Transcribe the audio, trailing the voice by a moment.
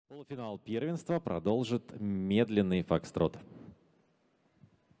Полуфинал первенства продолжит медленный фокстрот.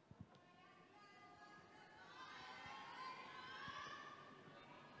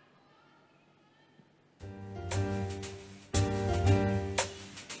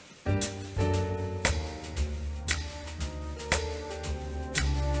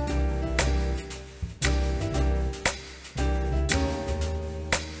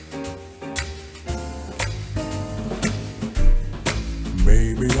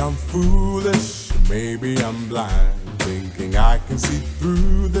 Maybe I'm foolish, maybe I'm blind, thinking I can see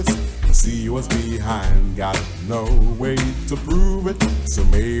through this, see what's behind. Got no way to prove it, so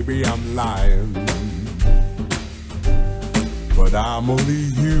maybe I'm lying. But I'm only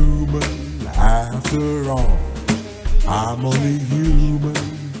human after all. I'm only human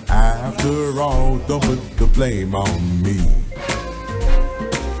after all. Don't put the blame on me.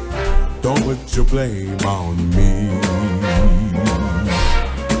 Don't put your blame on me.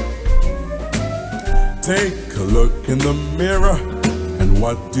 Take a look in the mirror, and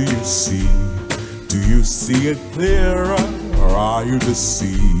what do you see? Do you see it clearer, or are you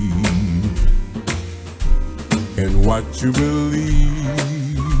deceived in what you believe?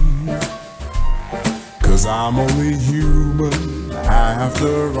 'Cause I'm only human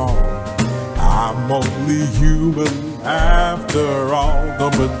after all. I'm only human after all.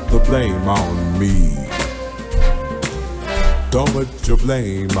 Don't put the blame on me. Don't put your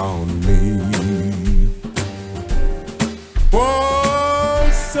blame on me.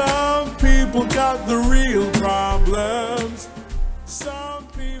 Oh, some people got the real problems. Some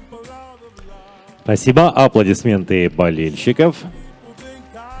people out of love. Спасибо. Аплодисменты болельщиков. People think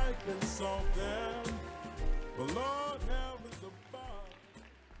I can solve them. But Lord heavens above.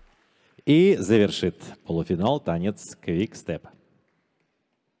 И завершит полуфинал танец квик-степ.